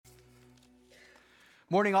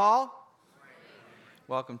Morning, all.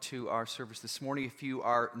 Welcome to our service this morning. If you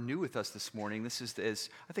are new with us this morning, this is, as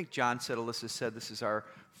I think John said, Alyssa said, this is our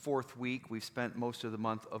fourth week. We've spent most of the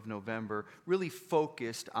month of November really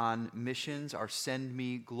focused on missions, our Send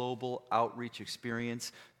Me global outreach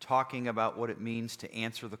experience, talking about what it means to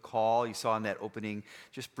answer the call. You saw in that opening,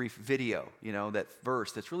 just brief video, that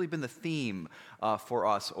verse that's really been the theme for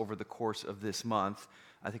us over the course of this month.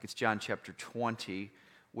 I think it's John chapter 20,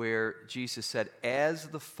 where Jesus said, as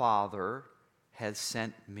the Father has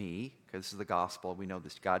sent me, because this is the gospel, we know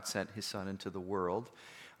this, God sent his Son into the world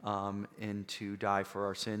and to die for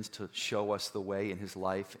our sins, to show us the way in his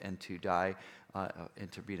life, and to die and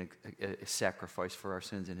to be a sacrifice for our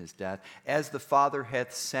sins in his death. As the Father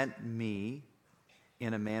hath sent me,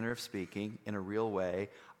 in a manner of speaking, in a real way,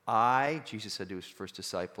 Jesus said to his first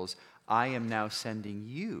disciples, I am now sending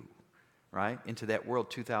you, right, into that world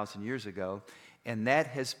 2,000 years ago. And that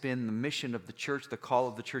has been the mission of the church, the call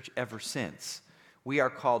of the church ever since. We are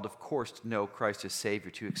called, of course, to know Christ as Savior,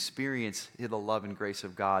 to experience the love and grace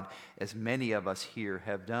of God, as many of us here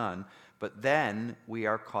have done. But then we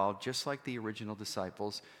are called, just like the original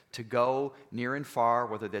disciples, to go near and far,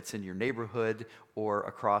 whether that's in your neighborhood or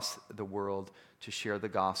across the world, to share the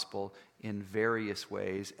gospel in various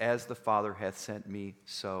ways. As the Father hath sent me,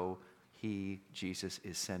 so he, Jesus,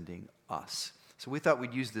 is sending us. So we thought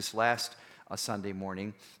we'd use this last Sunday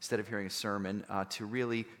morning, instead of hearing a sermon, to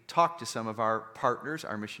really talk to some of our partners,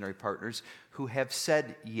 our missionary partners, who have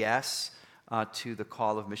said yes to the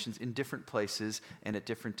call of missions in different places and at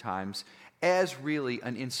different times, as really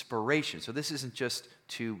an inspiration. So this isn't just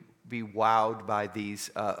to be wowed by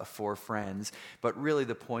these four friends, but really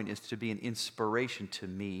the point is to be an inspiration to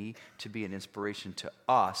me, to be an inspiration to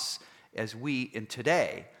us, as we, in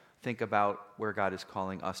today, think about where God is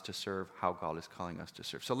calling us to serve, how God is calling us to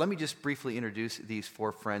serve. So let me just briefly introduce these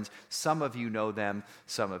four friends. Some of you know them,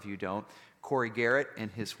 some of you don't. Corey Garrett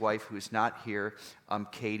and his wife, who is not here,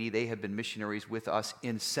 Katie, they have been missionaries with us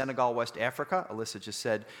in Senegal, West Africa. Alyssa just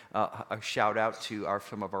said a shout out to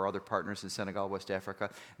some of our other partners in Senegal, West Africa.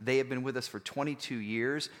 They have been with us for 22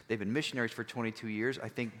 years. They've been missionaries for 22 years.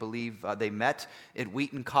 Believe they met at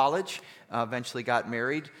Wheaton College, eventually got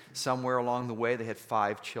married. Somewhere along the way, they had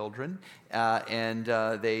 5 children, and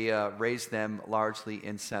they raised them largely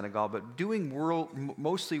in Senegal, but doing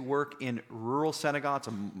mostly work in rural Senegal. It's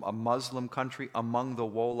a Muslim country among the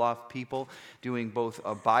Wolof people, doing both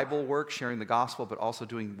Bible work, sharing the gospel, but also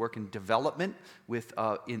doing work in development with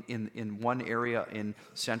in one area in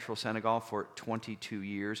central Senegal for 22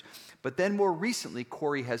 years. But then more recently,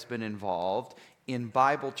 Corey has been involved in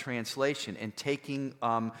Bible translation and taking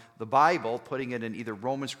the Bible, putting it in either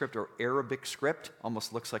Roman script or Arabic script,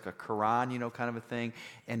 almost looks like a Quran, kind of a thing,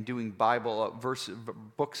 and doing Bible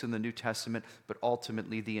books in the New Testament, but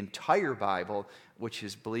ultimately the entire Bible, which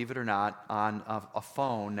is, believe it or not, on a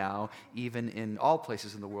phone now, even in all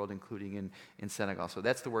places in the world, including in Senegal. So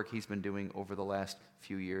that's the work he's been doing over the last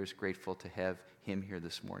few years. Grateful to have him here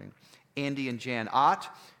this morning. Andy and Jan Ott,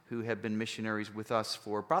 who have been missionaries with us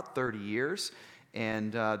for about 30 years.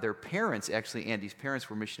 And their parents, actually, Andy's parents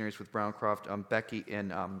were missionaries with Browncroft, Becky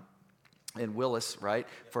and Willis, right,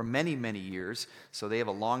 for many, many years. So they have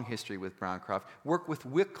a long history with Browncroft. Work with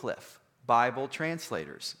Wycliffe Bible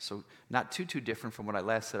translators. So not too different from what I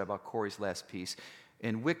last said about Corey's last piece.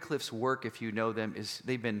 And Wycliffe's work, if you know them, is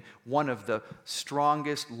they've been one of the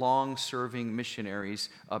strongest, long-serving missionaries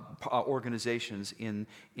organizations in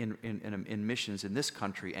missions in this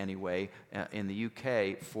country anyway, in the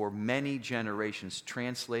UK, for many generations,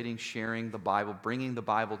 translating, sharing the Bible, bringing the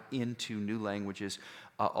Bible into new languages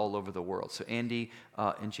all over the world. So Andy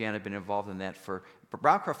and Jan have been involved in that for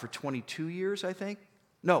Browncroft for 22 years, I think.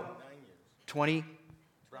 No, 9 years. 20.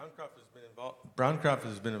 Browncroft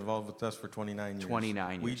has been involved with us for 29 years.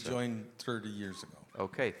 29 years. We joined 30 years ago.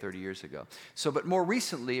 Okay, 30 years ago. So, but more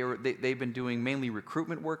recently, they've been doing mainly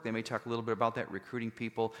recruitment work. They may talk a little bit about that, recruiting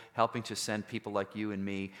people, helping to send people like you and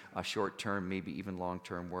me short-term, maybe even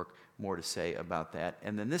long-term work. More to say about that.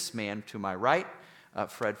 And then this man to my right,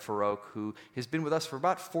 Fred Farouk, who has been with us for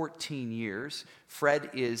about 14 years. Fred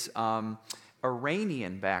is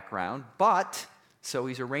Iranian background, but so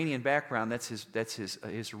he's Iranian background. That's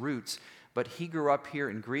his roots. But he grew up here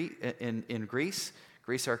in Greece,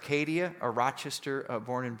 Arcadia, a Rochester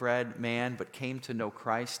born and bred man, but came to know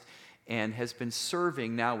Christ and has been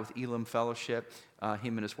serving now with Elam Fellowship,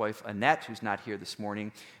 him and his wife Annette, who's not here this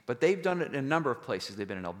morning. But they've done it in a number of places. They've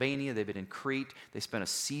been in Albania, they've been in Crete, they spent a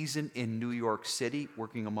season in New York City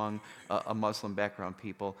working among a Muslim background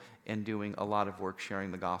people and doing a lot of work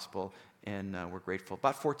sharing the gospel, and we're grateful.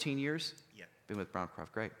 About 14 years? Yeah. Been with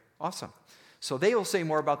Browncroft. Great. Awesome. So they will say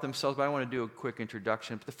more about themselves, but I want to do a quick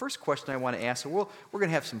introduction. But the first question I want to ask, so we're going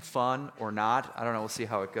to have some fun or not. I don't know. We'll see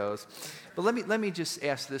how it goes. But let me just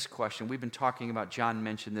ask this question. We've been talking about, John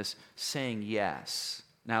mentioned this, saying yes.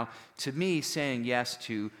 Now, to me, saying yes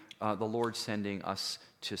to the Lord sending us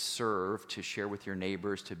to serve, to share with your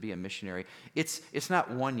neighbors, to be a missionary, it's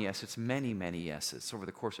not one yes, it's many, many yeses over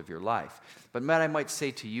the course of your life. But Matt, I might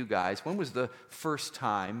say to you guys, when was the first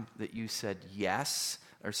time that you said yes,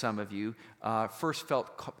 or some of you, first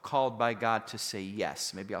felt called by God to say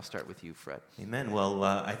yes? Maybe I'll start with you, Fred. Amen. Well,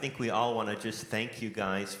 I think we all want to just thank you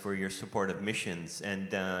guys for your support of missions.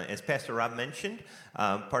 And as Pastor Rob mentioned,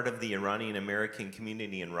 part of the Iranian American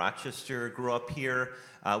community in Rochester, grew up here.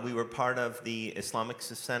 We were part of the Islamic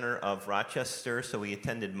Center of Rochester, so we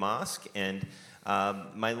attended mosque. And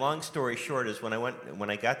my long story short is when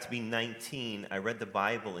I got to be 19, I read the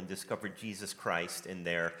Bible and discovered Jesus Christ in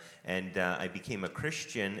there, and I became a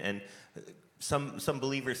Christian. And some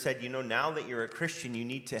believers said, now that you're a Christian, you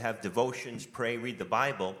need to have devotions, pray, read the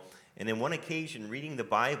Bible. And in one occasion, reading the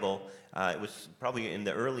Bible, it was probably in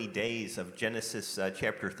the early days of Genesis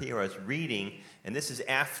chapter 3, where I was reading, and this is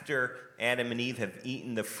after Adam and Eve have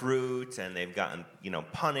eaten the fruit, and they've gotten,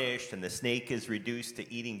 punished, and the snake is reduced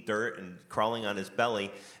to eating dirt and crawling on his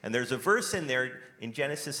belly. And there's a verse in there in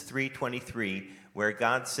Genesis 3:23 where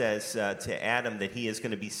God says to Adam that he is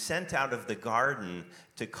going to be sent out of the garden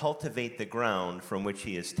to cultivate the ground from which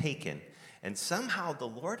he is taken. And somehow the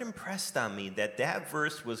Lord impressed on me that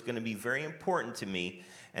verse was going to be very important to me,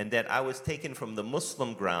 and that I was taken from the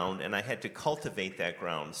Muslim ground and I had to cultivate that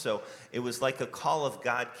ground. So it was like a call of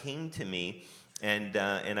God came to me, and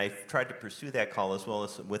I tried to pursue that call as well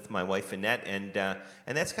as with my wife Annette, and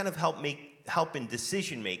that's kind of help in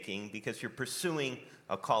decision making, because you're pursuing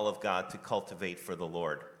a call of God to cultivate for the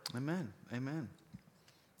Lord. Amen. Amen.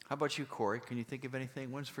 How about you, Corey? Can you think of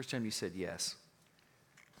anything? When's the first time you said yes?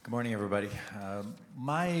 Good morning, everybody.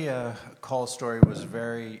 My call story was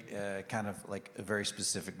very kind of like a very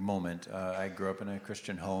specific moment. I grew up in a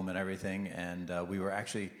Christian home and everything, and we were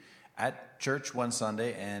actually at church one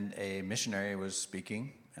Sunday, and a missionary was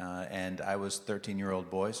speaking, and I was a 13-year-old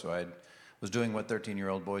boy, so I was doing what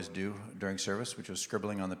 13-year-old boys do during service, which was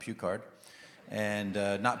scribbling on the pew card, and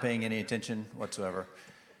not paying any attention whatsoever.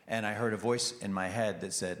 And I heard a voice in my head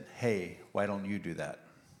that said, "Hey, why don't you do that?"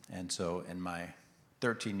 And so in my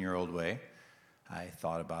 13-year-old way, I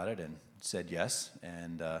thought about it and said yes,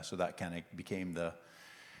 and so that kind of became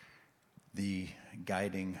the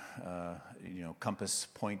guiding, compass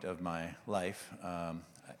point of my life.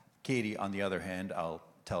 Katie, on the other hand, I'll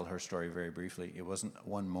tell her story very briefly. It wasn't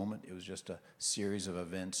one moment; it was just a series of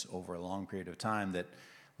events over a long period of time that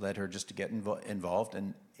led her just to get involved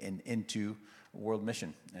and into world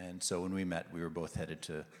mission. And so when we met, we were both headed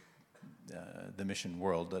to the mission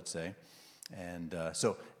world, let's say. And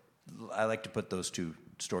so I like to put those two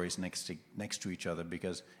stories next to each other,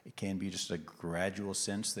 because it can be just a gradual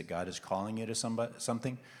sense that God is calling you to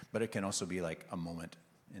something, but it can also be like a moment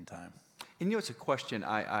in time. And it's a question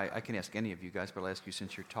I can ask any of you guys, but I'll ask you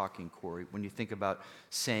since you're talking, Corey. When you think about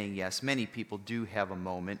saying yes, many people do have a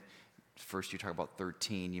moment. First, you talk about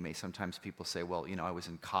 13. You may sometimes people say, well, I was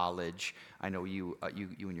in college. I know you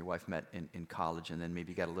and your wife met in college, and then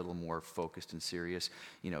maybe got a little more focused and serious.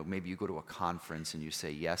 Maybe you go to a conference and you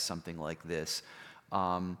say yes, something like this.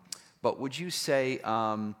 But would you say,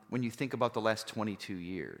 when you think about the last 22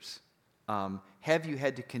 years, have you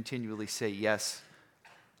had to continually say yes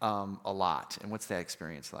a lot? And what's that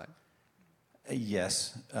experience like?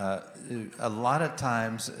 Yes. A lot of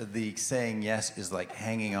times the saying yes is like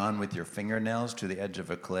hanging on with your fingernails to the edge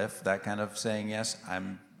of a cliff, that kind of saying yes.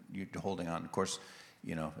 You're holding on. Of course,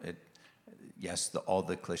 yes, all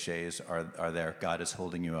the cliches are there. God is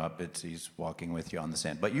holding you up. He's walking with you on the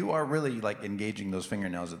sand. But you are really like engaging those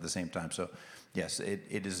fingernails at the same time. So yes,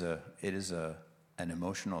 it is an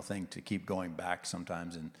emotional thing to keep going back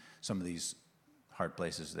sometimes in some of these hard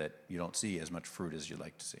places that you don't see as much fruit as you'd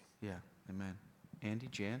like to see. Yeah. Amen. Andy,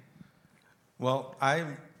 Jan? Well, I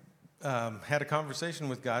had a conversation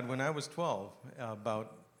with God when I was 12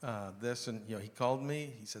 about this, and He called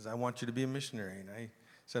me. He says, "I want you to be a missionary." And I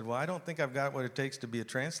said, "Well, I don't think I've got what it takes to be a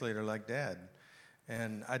translator like Dad,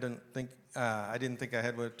 and I didn't think I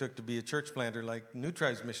had what it took to be a church planter like New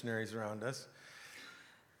Tribes missionaries around us."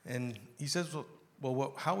 And he says,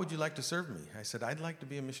 "Well, how would you like to serve me?" I said, "I'd like to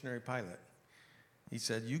be a missionary pilot." He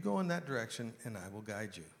said, "You go in that direction, and I will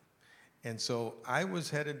guide you." And so I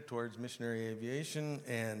was headed towards missionary aviation,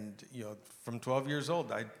 and from 12 years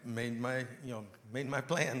old, I made my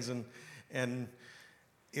plans, and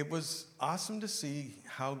it was awesome to see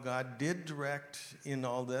how God did direct in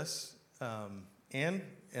all this, and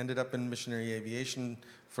ended up in missionary aviation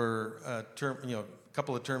for a term, a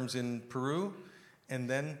couple of terms in Peru, and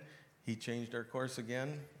then he changed our course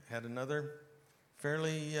again, had another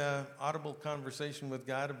fairly audible conversation with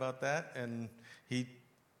God about that, and he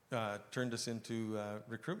turned us into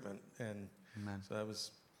recruitment, and Amen. so that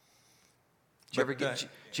was. Did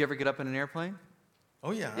you ever get up in an airplane?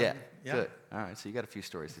 Oh yeah. Yeah. Yeah. Good. All right. So you got a few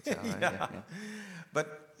stories to tell. Right? Yeah.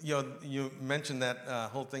 But you mentioned that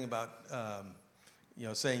whole thing about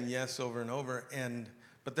saying yes over and over,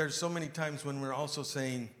 but there's so many times when we're also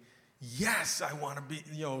saying, yes, I want to be,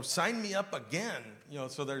 sign me up again.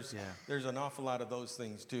 So there's an awful lot of those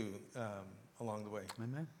things too along the way.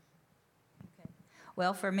 Amen.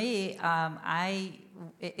 Well, for me,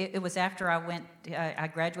 it was after I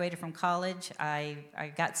graduated from college.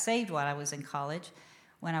 I got saved while I was in college.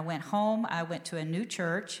 When I went home, I went to a new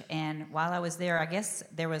church, and while I was there, I guess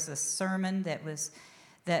there was a sermon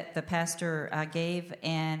that the pastor gave,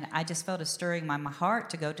 and I just felt a stirring in my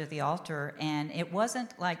heart to go to the altar, and it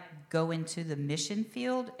wasn't like go into the mission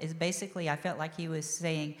field. It's basically, I felt like he was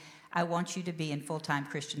saying, I want you to be in full-time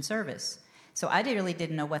Christian service. So I really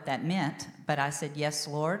didn't know what that meant, but I said, yes,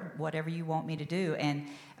 Lord, whatever you want me to do. And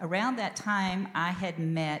around that time, I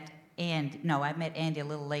met Andy a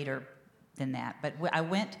little later than that. But I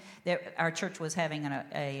went there. Our church was having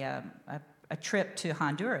a trip to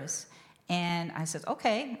Honduras, and I said,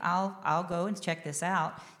 okay, I'll go and check this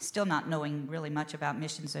out, still not knowing really much about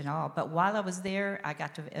missions at all. But while I was there, I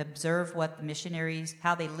got to observe what the missionaries,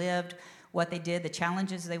 how they lived, what they did, the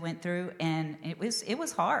challenges they went through, and it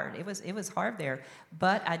was hard. It was hard there.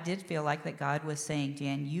 But I did feel like that God was saying,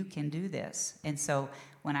 Jan, you can do this. And so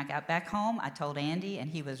when I got back home, I told Andy, and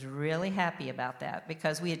he was really happy about that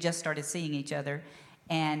because we had just started seeing each other,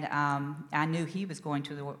 and I knew he was going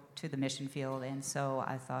to the mission field, and so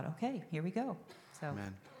I thought, okay, here we go. So.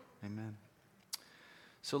 Amen. Amen.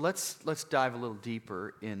 So let's dive a little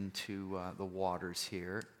deeper into the waters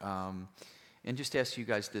here. And just ask you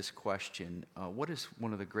guys this question. What is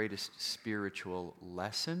one of the greatest spiritual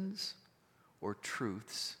lessons or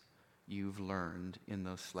truths you've learned in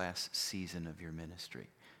this last season of your ministry?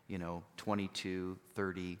 22,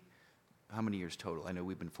 30, how many years total? I know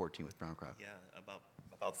we've been 14 with Brown Crop. Yeah,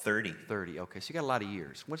 about 30. 30, okay. So you got a lot of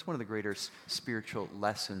years. What's one of the greatest spiritual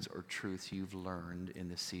lessons or truths you've learned in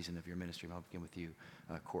this season of your ministry? I'll begin with you,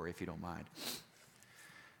 Corey, if you don't mind.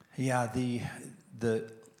 Yeah,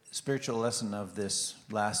 the spiritual lesson of this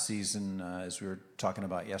last season, as we were talking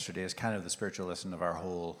about yesterday, is kind of the spiritual lesson of our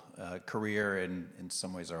whole career and in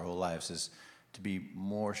some ways our whole lives, is to be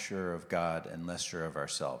more sure of God and less sure of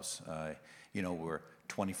ourselves. We're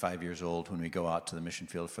 25 years old when we go out to the mission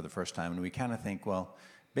field for the first time, and we kind of think, well,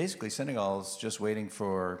 basically Senegal is just waiting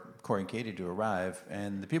for Corey and Katie to arrive,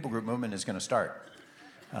 and the people group movement is going to start.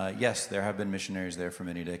 Yes, there have been missionaries there for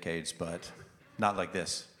many decades, but not like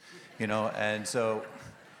this, and so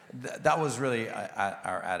that was really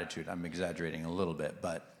our attitude. I'm exaggerating a little bit,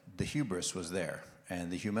 but the hubris was there,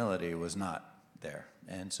 and the humility was not there.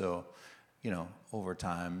 And so, over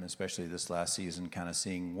time, especially this last season, kind of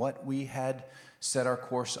seeing what we had set our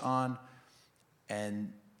course on,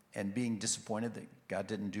 and being disappointed that God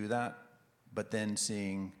didn't do that, but then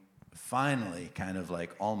seeing finally kind of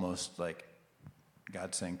like almost like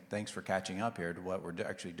God saying, thanks for catching up here to what we're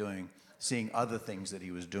actually doing, seeing other things that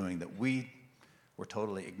he was doing that we were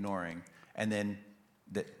totally ignoring, and then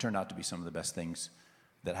that turned out to be some of the best things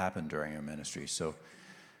that happened during our ministry. So,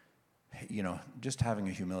 just having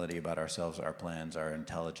a humility about ourselves, our plans, our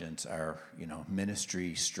intelligence, our,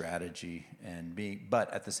 ministry strategy,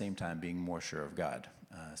 but at the same time being more sure of God.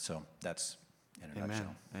 So that's in a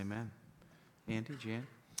nutshell. Amen. Andy, Jan?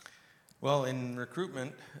 Well, in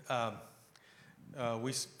recruitment,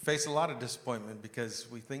 we face a lot of disappointment because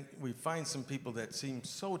we find some people that seem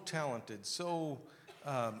so talented, so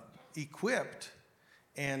equipped,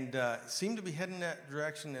 and seem to be heading that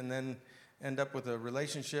direction, and then end up with a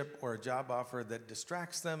relationship or a job offer that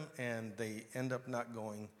distracts them, and they end up not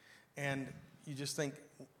going. And you just think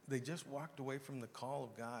they just walked away from the call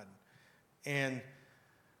of God. And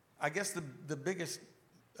I guess the biggest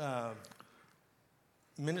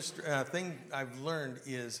thing I've learned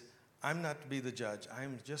is I'm not to be the judge.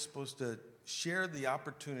 I'm just supposed to share the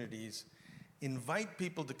opportunities, invite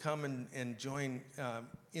people to come and join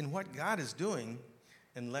in what God is doing,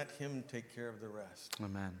 and let him take care of the rest.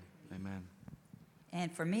 Amen. Amen.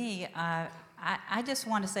 And for me, I just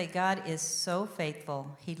want to say God is so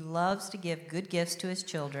faithful. He loves to give good gifts to his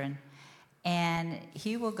children, and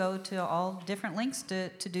he will go to all different lengths to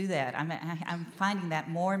do that. I'm finding that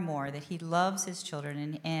more and more, that he loves his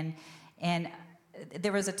children. And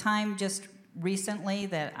there was a time just recently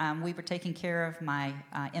that we were taking care of my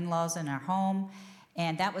in-laws in our home,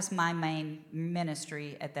 and that was my main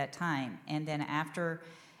ministry at that time. And then after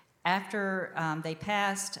they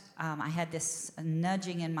passed, I had this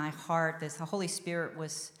nudging in my heart. The Holy Spirit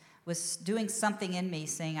was doing something in me,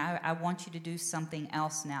 saying, I want you to do something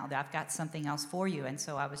else now. That I've got something else for you. And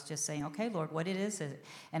so I was just saying, okay, Lord, what it is?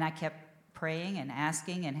 And I kept praying and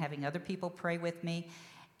asking and having other people pray with me.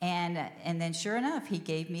 And then sure enough, he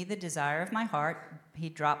gave me the desire of my heart. He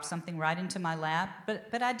dropped something right into my lap,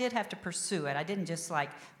 but I did have to pursue it. I didn't just like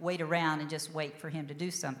wait around and just wait for him to do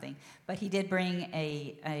something. But he did bring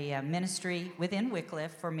a ministry within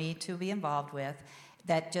Wycliffe for me to be involved with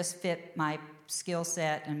that just fit my skill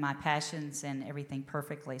set and my passions and everything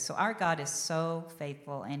perfectly. So our God is so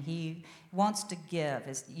faithful, and he wants to give.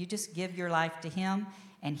 You just give your life to him,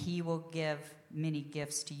 and he will give many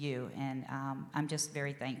gifts to you. And I'm just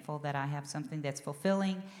very thankful that I have something that's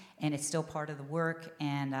fulfilling, and it's still part of the work,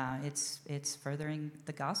 and it's furthering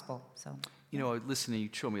the gospel. So, You know, listening, you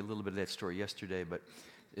showed me a little bit of that story yesterday, but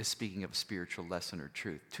speaking of a spiritual lesson or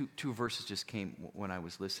truth, two verses just came when I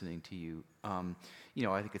was listening to you. You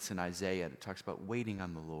know, I think it's in Isaiah. It talks about waiting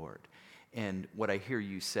on the Lord. And what I hear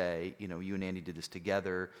you say, you know, you and Andy did this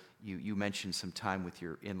together. You mentioned some time with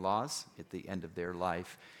your in-laws at the end of their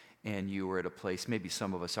life, and you were at a place, maybe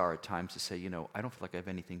some of us are at times, to say, you know, I don't feel like I have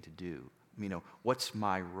anything to do. You know, what's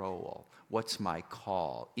my role? What's my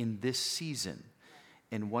call in this season?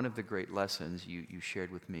 And one of the great lessons you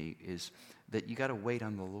shared with me is that you got to wait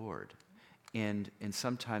on the Lord. And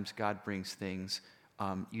sometimes God brings things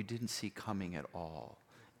you didn't see coming at all.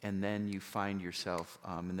 And then you find yourself,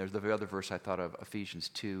 and there's the other verse I thought of, Ephesians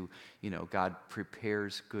 2, you know, God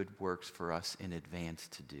prepares good works for us in advance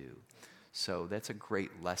to do. So that's a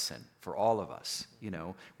great lesson for all of us. You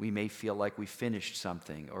know, we may feel like we finished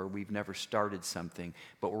something or we've never started something,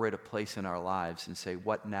 but we're at a place in our lives and say,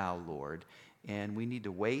 what now, Lord? And we need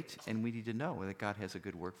to wait, and we need to know that God has a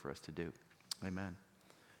good work for us to do. Amen.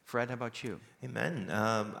 Fred, how about you? Amen.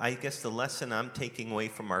 I guess the lesson I'm taking away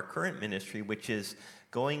from our current ministry, which is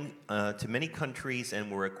going to many countries,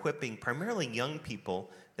 and we're equipping primarily young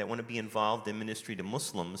people that want to be involved in ministry to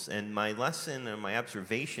Muslims. And my lesson and my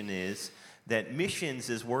observation is that missions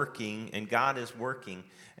is working and God is working.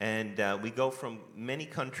 And we go from many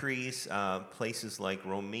countries, places like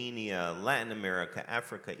Romania, Latin America,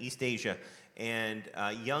 Africa, East Asia, and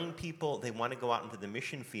young people, they want to go out into the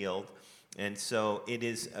mission field. And so it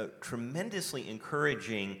is tremendously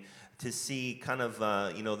encouraging to see kind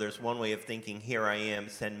of, you know, there's one way of thinking, here I am,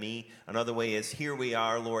 send me. Another way is, here we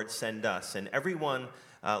are, Lord, send us. And everyone,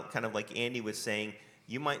 kind of like Andy was saying,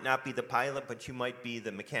 you might not be the pilot, but you might be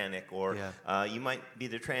the mechanic, or you might be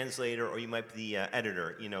the translator, or you might be the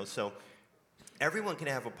editor, you know. So everyone can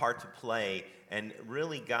have a part to play, and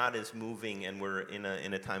really God is moving, and we're in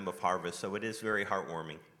a time of harvest. So it is very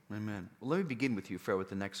heartwarming. Amen. Well, let me begin with you, Fred, with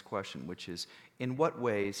the next question, which is, in what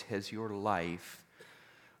ways has your life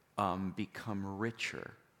become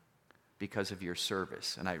richer because of your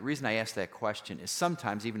service? And the reason I ask that question is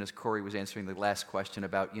sometimes, even as Corey was answering the last question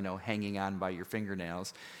about, you know, hanging on by your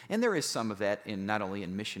fingernails, and there is some of that in not only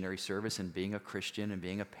in missionary service and being a Christian and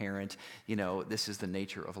being a parent, you know, this is the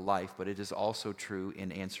nature of life, but it is also true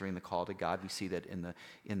in answering the call to God. We see that in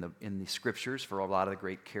the scriptures for a lot of the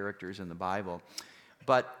great characters in the Bible.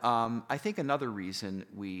 But I think another reason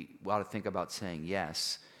we ought to think about saying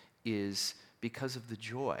yes is because of the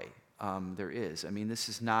joy there is. I mean, this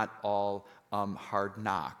is not all hard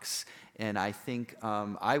knocks. And I think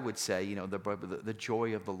I would say, you know, the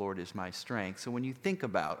joy of the Lord is my strength. So when you think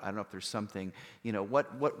about, I don't know if there's something, you know,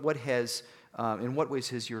 what has, in what ways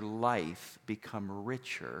has your life become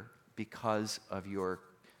richer because of your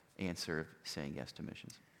answer of saying yes to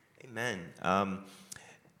missions? Amen.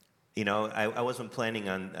 You know, I wasn't planning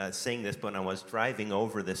on saying this, but when I was driving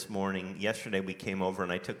over this morning, yesterday we came over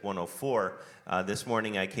and I took 104. This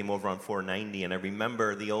morning I came over on 490, and I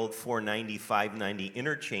remember the old 490, 590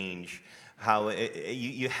 interchange, how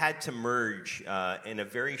you had to merge in a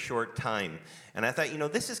very short time. And I thought, you know,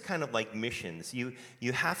 this is kind of like missions. You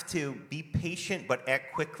have to be patient but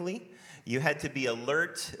act quickly. You had to be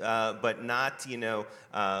alert, but not, you know,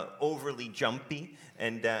 overly jumpy.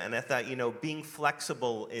 And I thought, you know, being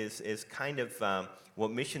flexible is kind of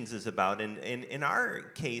what missions is about. And in our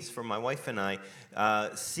case, for my wife and I,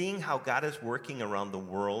 seeing how God is working around the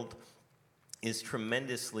world is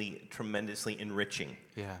tremendously, tremendously enriching.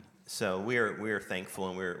 Yeah. So we're thankful,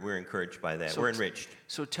 and we're encouraged by that. So we're enriched.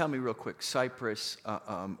 So tell me real quick, Cyprus,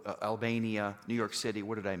 Albania, New York City,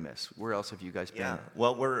 what did I miss? Where else have you guys been? Yeah,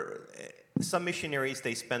 well, some missionaries,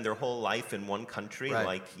 they spend their whole life in one country, Right.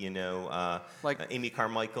 like, Like- Amy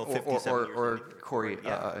Carmichael, Or, 57 years. or in- Corey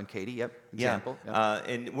yeah. and Katie, yep, Yeah, example. Yep.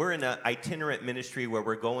 and we're in an itinerant ministry where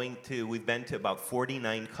we've been to about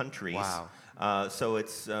 49 countries. Wow. So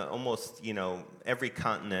it's almost, every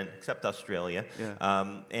continent except Australia.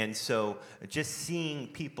 Yeah. And so just seeing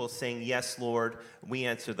people saying, yes, Lord, we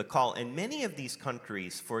answer the call. And many of these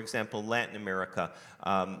countries, for example, Latin America,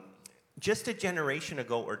 just a generation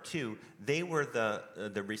ago or two, they were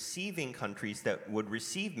the receiving countries that would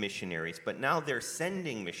receive missionaries, but now they're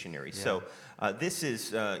sending missionaries. Yeah. So this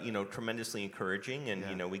is, tremendously encouraging,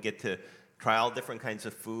 and Yeah. we get to try all different kinds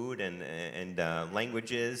of food and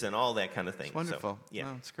languages and all that kind of thing. It's wonderful. So, yeah.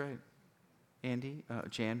 No, it's great. Andy,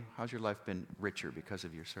 Jan, how's your life been richer because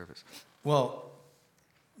of your service? Well,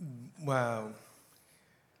 wow.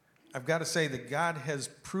 I've got to say that God has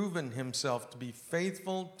proven himself to be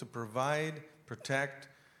faithful to provide, protect,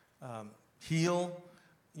 heal,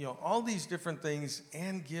 all these different things,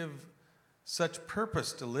 and give such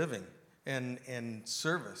purpose to living and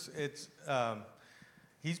service.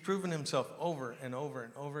 He's proven himself over and over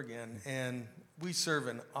and over again, and we serve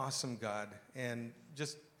an awesome God. And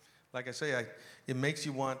just like I say, it makes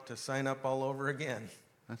you want to sign up all over again.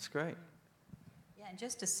 That's great. Yeah, and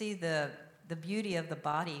just to see the beauty of the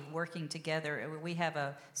body working together. We have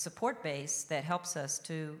a support base that helps us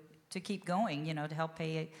to keep going, to help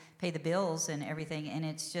pay the bills and everything. And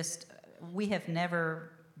it's just, we have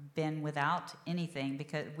never been without anything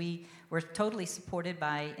because we're totally supported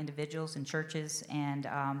by individuals and churches, and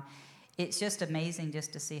it's just amazing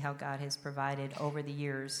just to see how God has provided over the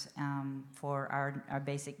years for our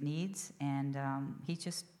basic needs, and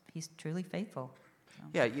he's truly faithful. So.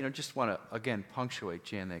 Yeah, just want to, again, punctuate,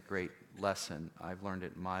 Jan, that great lesson. I've learned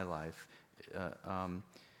it in my life,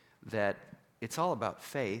 that it's all about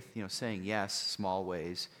faith, saying yes, small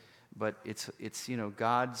ways, but it's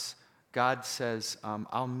God says,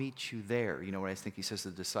 I'll meet you there. What I think he says to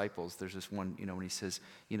the disciples, there's this one, when he says,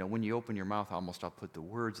 when you open your mouth, I'll put the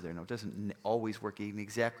words there. No, it doesn't always work even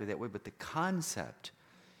exactly that way, but the concept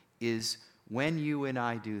is when you and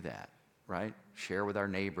I do that, right? Share with our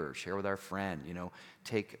neighbor, share with our friend,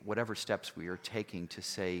 take whatever steps we are taking to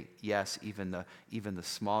say yes, even the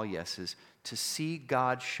small yeses, to see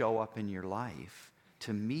God show up in your life,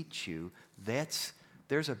 to meet you,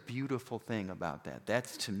 there's a beautiful thing about that.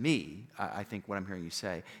 That's, to me, I think what I'm hearing you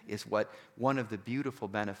say, is what one of the beautiful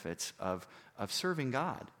benefits of serving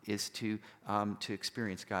God is to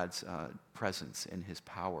experience God's presence and his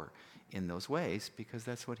power in those ways, because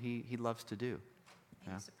that's what he loves to do.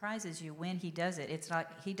 Yeah. It surprises you when he does it. It's like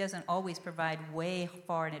he doesn't always provide way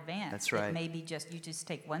far in advance. That's right. It may be you just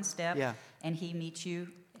take one step, Yeah. and he meets you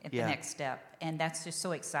at Yeah. the next step. And that's just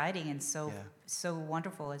so exciting and so Yeah.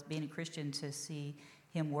 wonderful as being a Christian to see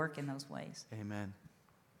him work in those ways. Amen.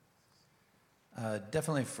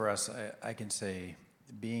 Definitely for us, I can say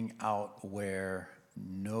being out where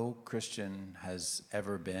no Christian has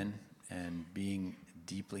ever been and being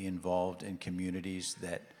deeply involved in communities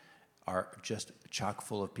that are just chock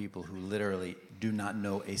full of people who literally do not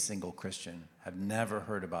know a single Christian, have never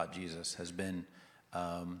heard about Jesus, has been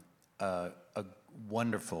a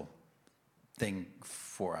wonderful thing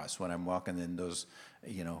for us. When I'm walking in those,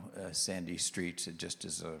 sandy streets, it just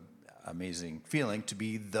is an amazing feeling to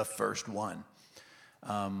be the first one.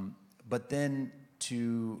 But then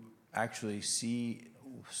to actually see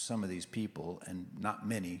some of these people, and not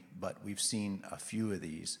many, but we've seen a few of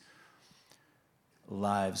these,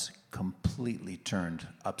 lives completely turned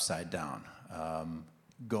upside down,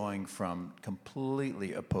 going from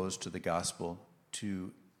completely opposed to the gospel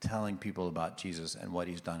to telling people about Jesus and what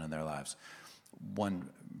he's done in their lives. One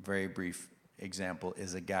very brief example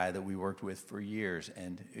is a guy that we worked with for years,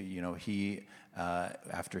 and he,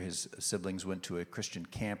 after his siblings went to a Christian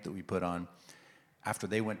camp that we put on, after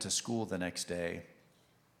they went to school the next day,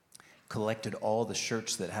 collected all the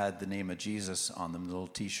shirts that had the name of Jesus on them, the little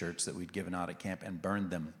T-shirts that we'd given out at camp, and burned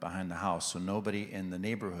them behind the house so nobody in the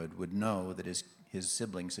neighborhood would know that his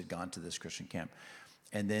siblings had gone to this Christian camp.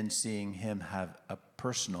 And then seeing him have a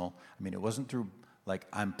personal, it wasn't through, like,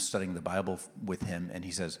 I'm studying the Bible with him and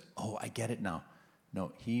he says, oh, I get it now.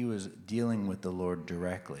 No, he was dealing with the Lord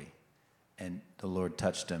directly, and the Lord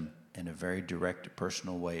touched him in a very direct,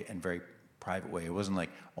 personal way and very private way. It wasn't like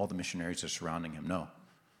all the missionaries are surrounding him. No.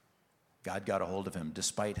 God got a hold of him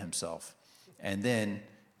despite himself. And then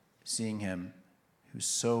seeing him, who's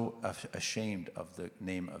so ashamed of the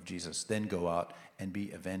name of Jesus, then go out and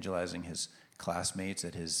be evangelizing his classmates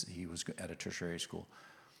he was at a tertiary school,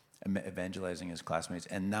 evangelizing his classmates.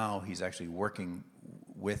 And now he's actually working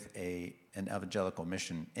with an evangelical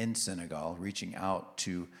mission in Senegal, reaching out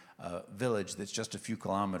to a village that's just a few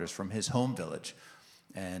kilometers from his home village.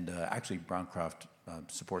 And actually, Browncroft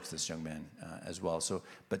supports this young man as well. So,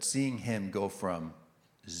 but seeing him go from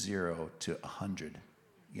 0 to 100,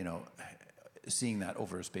 seeing that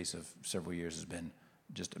over a space of several years has been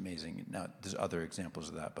just amazing. Now, there's other examples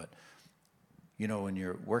of that, but when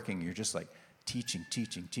you're working, you're just like teaching.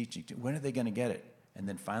 When are they going to get it? And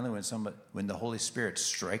then finally, when the Holy Spirit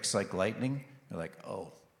strikes like lightning, you're like,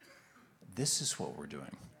 oh, this is what we're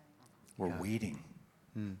doing. We're waiting.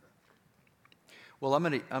 Well,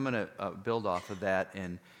 I'm gonna build off of that,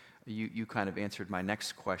 and you kind of answered my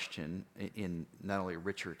next question in not only a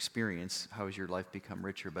richer experience, how has your life become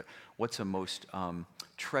richer, but what's a most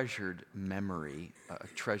treasured memory, a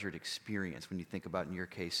treasured experience when you think about, in your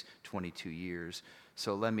case, 22 years.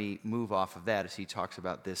 So let me move off of that as he talks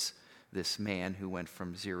about this man who went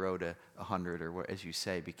from 0 to 100, or as you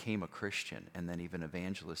say, became a Christian and then even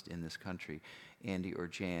evangelist in this country. Andy or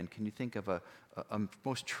Jan, can you think of a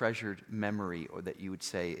most treasured memory, or that you would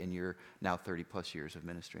say in your now 30 plus years of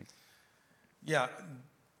ministry? Yeah,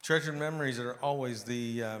 treasured memories are always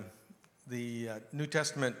the New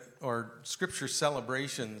Testament or Scripture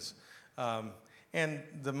celebrations. And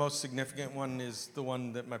the most significant one is the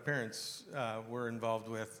one that my parents were involved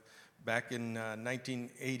with back in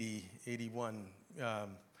 1980, 81.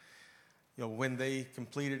 When they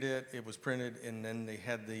completed it, it was printed, and then they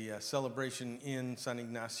had the celebration in San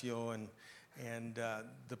Ignacio, and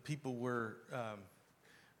the people were,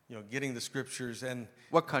 getting the scriptures. And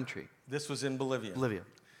What country? this was in Bolivia. Bolivia.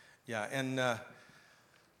 Yeah, and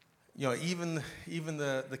even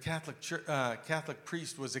the Catholic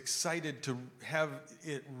priest was excited to have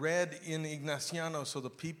it read in Ignaciano so the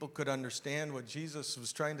people could understand what Jesus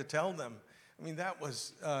was trying to tell them. I mean, that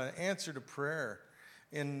was answer to prayer,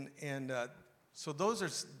 and so those are,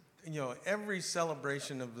 every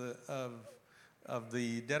celebration of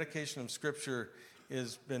the dedication of Scripture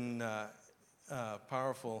has been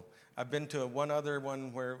powerful. I've been to one other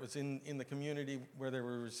one where it was in the community where they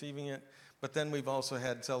were receiving it. But then we've also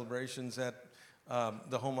had celebrations at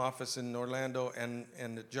the home office in Orlando and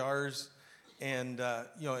at JARS, and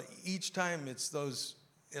each time it's those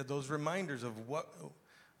reminders of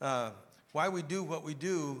why we do what we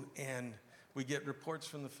do, and we get reports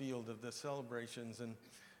from the field of the celebrations. And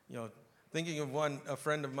thinking of a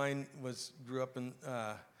friend of mine grew up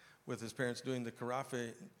with his parents doing the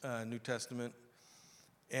Carafe New Testament.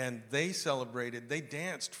 And they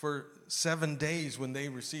danced for 7 days when they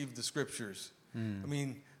received the scriptures. I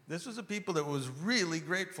mean, this was a people that was really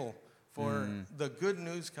grateful for the good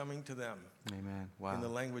news coming to them. Amen. Wow. In the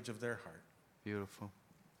language of their heart. Beautiful.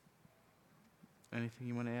 Anything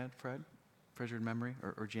you want to add, Fred? Treasured memory?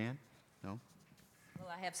 Or Jan? No? Well,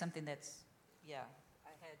 I have something that's,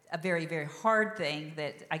 I had a very, very hard thing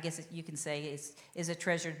that I guess you can say is a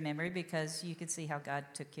treasured memory, because you can see how God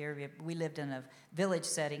took care of it. We lived in a village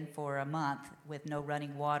setting for a month with no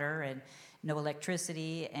running water and no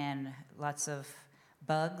electricity and lots of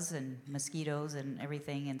bugs and mosquitoes and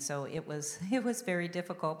everything, and so it was very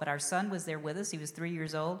difficult. But our son was there with us. He was 3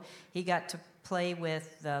 years old. He got to play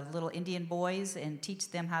with the little Indian boys and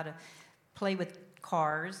teach them how to play with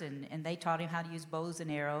cars, and they taught him how to use bows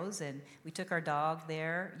and arrows, and we took our dog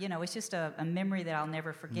there. It's just a memory that I'll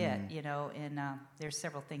never forget, and there's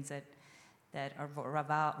several things that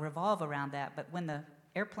revolve around that. But when the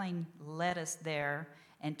airplane led us there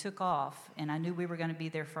and took off, and I knew we were going to be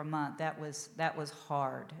there for a month, that was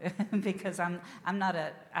hard because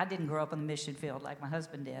I didn't grow up on the mission field like my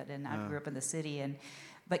husband did, and I grew up in the city,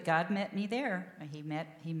 but God met me there. He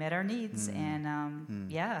met our needs, and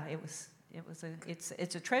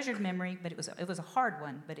it's a treasured memory, but it was a hard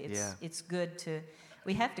one. But it's good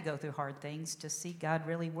we have to go through hard things to see God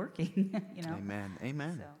really working. Amen.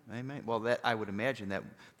 So. Amen. Well, that I would imagine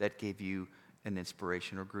that gave you an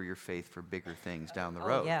inspiration or grew your faith for bigger things down the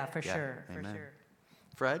road. Yeah, for sure. Amen. For sure.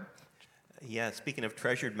 Fred? Yeah, speaking of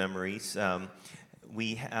treasured memories,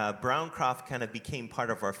 Browncroft kind of became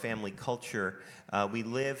part of our family culture. We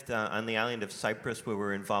lived on the island of Cyprus, where we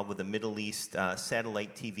were involved with the Middle East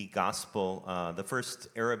satellite TV gospel, the first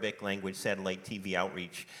Arabic language satellite TV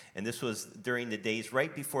outreach. And this was during the days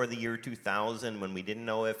right before the year 2000, when we didn't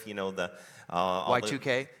know if, the...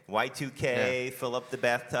 Y2K? Y2K, fill up the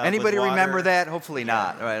bathtub Anybody with water. remember that? Hopefully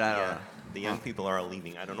not. Right? I don't know. The young people are all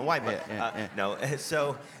leaving. I don't know why, but no.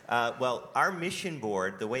 So, our mission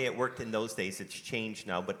board, the way it worked in those days, it's changed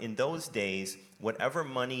now. But in those days, whatever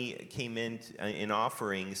money came in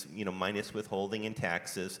offerings, minus withholding and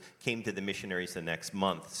taxes, came to the missionaries the next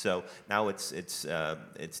month. So now it's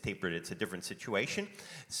tapered. It's a different situation.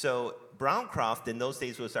 So Browncroft in those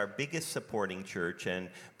days was our biggest supporting church, and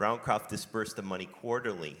Browncroft dispersed the money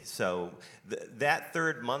quarterly. So that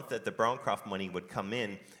third month that the Browncroft money would come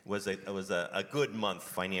in was a good month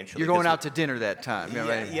financially. You're going out to dinner that time.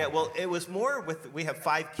 Right? Yeah, well, it was more we have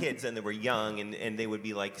 5 kids, and they were young, and they would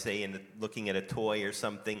be like, say, looking at a toy or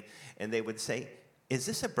something, and they would say, "Is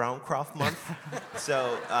this a Browncroft month?"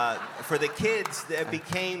 So for the kids, that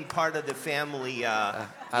became part of the family.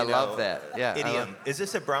 I love that. Yeah, idiom. Is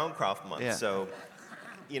this a Browncroft month? Yeah. So,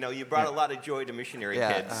 you brought a lot of joy to missionary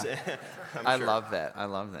kids. I love that. I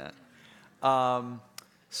love that.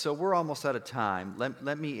 So we're almost out of time.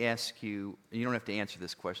 Let me ask you. You don't have to answer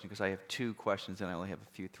this question because I have 2 questions and I only have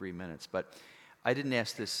 3 minutes. But I didn't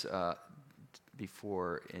ask this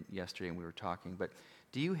before yesterday, and we were talking. But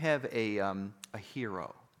do you have a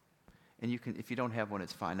hero? And you can, if you don't have one,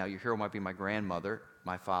 it's fine. Now, your hero might be my grandmother,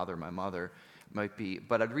 my father, my mother, might be.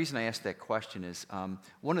 But the reason I asked that question is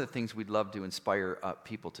one of the things we'd love to inspire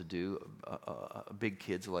people to do, big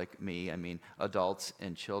kids like me, I mean adults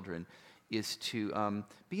and children, is to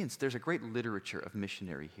there's a great literature of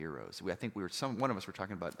missionary heroes. I think one of us were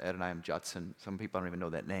talking about Adoniram Judson. Some people don't even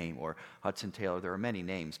know that name, or Hudson Taylor. There are many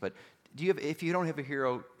names, but if you don't have a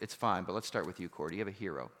hero, it's fine, but let's start with you, Corey. Do you have a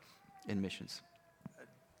hero in missions?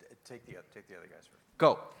 Take the other guys first.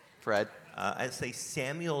 Go, Fred. I'd say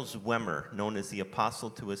Samuel Zwemer, known as the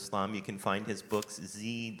Apostle to Islam. You can find his books,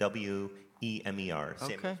 Zwemer. Okay. Samuel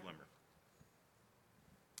Zwemer.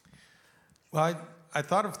 Well, I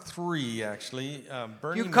thought of 3, actually.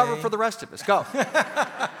 Bernie You cover May, for the rest of us. Go.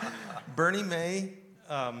 Bernie May,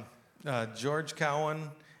 George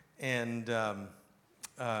Cowan, and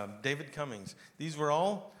David Cummings. These were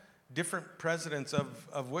all different presidents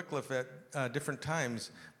of Wycliffe at different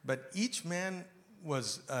times, but each man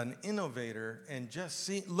was an innovator and just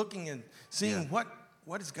looking and seeing what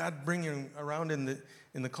is God bringing around in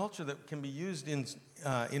the culture that can be used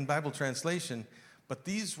in Bible translation. But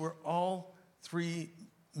these were all 3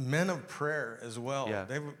 men of prayer as well. Yeah.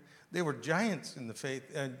 They were giants in the faith,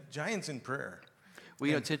 giants in prayer.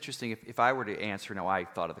 Well, it's interesting. If I were to answer, now I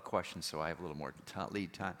thought of the question, so I have a little more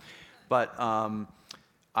lead time. But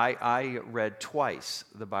I read twice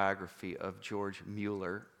the biography of George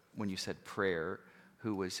Mueller, when you said prayer,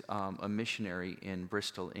 who was a missionary in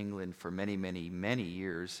Bristol, England for many, many, many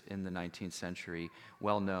years in the 19th century,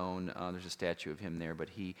 well known. There's a statue of him there, but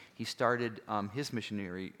he started his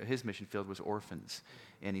mission field was orphans,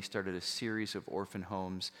 and he started a series of orphan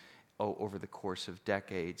homes over the course of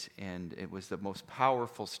decades, and it was the most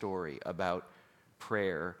powerful story about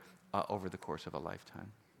prayer over the course of a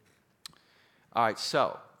lifetime. All right,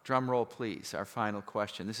 so drum roll, please. Our final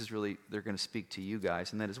question. This is really, they're going to speak to you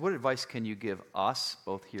guys, and that is, what advice can you give us,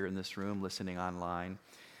 both here in this room, listening online,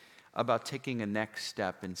 about taking a next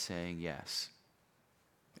step in saying yes?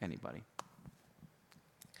 Anybody?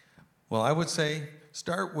 Well, I would say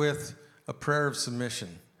start with a prayer of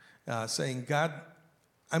submission, saying, God,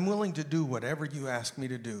 I'm willing to do whatever you ask me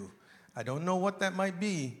to do. I don't know what that might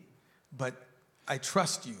be, but I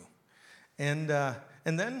trust you. And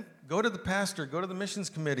then go to the pastor, go to the missions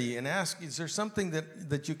committee and ask, is there something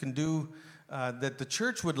that you can do that the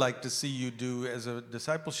church would like to see you do as a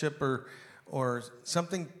discipleship or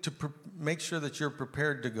something to make sure that you're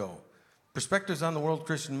prepared to go? Perspectives on the World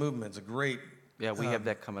Christian Movement is a great... Yeah, we have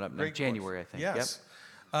that coming up next January, I think. Yes.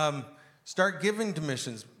 Yep. Start giving to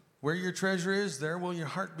missions. Where your treasure is, there will your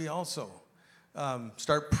heart be also.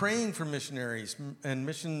 Start praying for missionaries and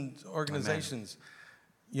mission organizations.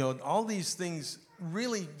 Amen. All these things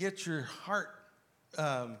really get your heart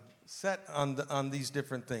set on these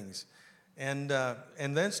different things. And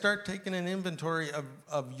then start taking an inventory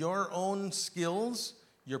of your own skills,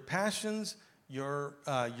 your passions, your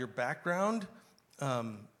background.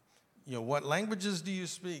 What languages do you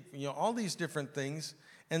speak? All these different things,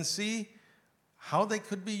 and see how they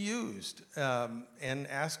could be used, and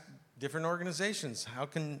ask different organizations, how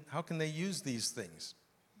can they use these things?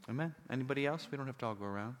 Amen. Anybody else? We don't have to all go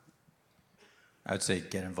around. I would say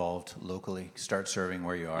get involved locally. Start serving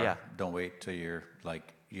where you are. Yeah. Don't wait till you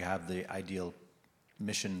have the ideal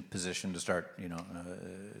mission position to start,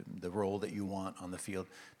 the role that you want on the field,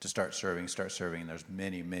 to start serving. And there's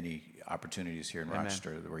many, many opportunities here in Amen.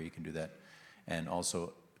 Rochester where you can do that. And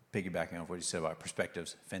also, piggybacking off what you said about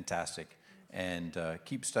perspectives, fantastic. And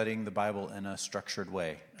keep studying the Bible in a structured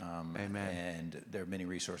way. Amen. And there are many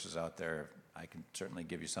resources out there. I can certainly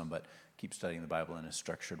give you some, but keep studying the Bible in a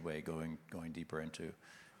structured way, going deeper into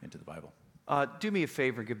the Bible. Do me a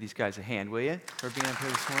favor and give these guys a hand, will you, for being up here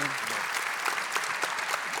this morning?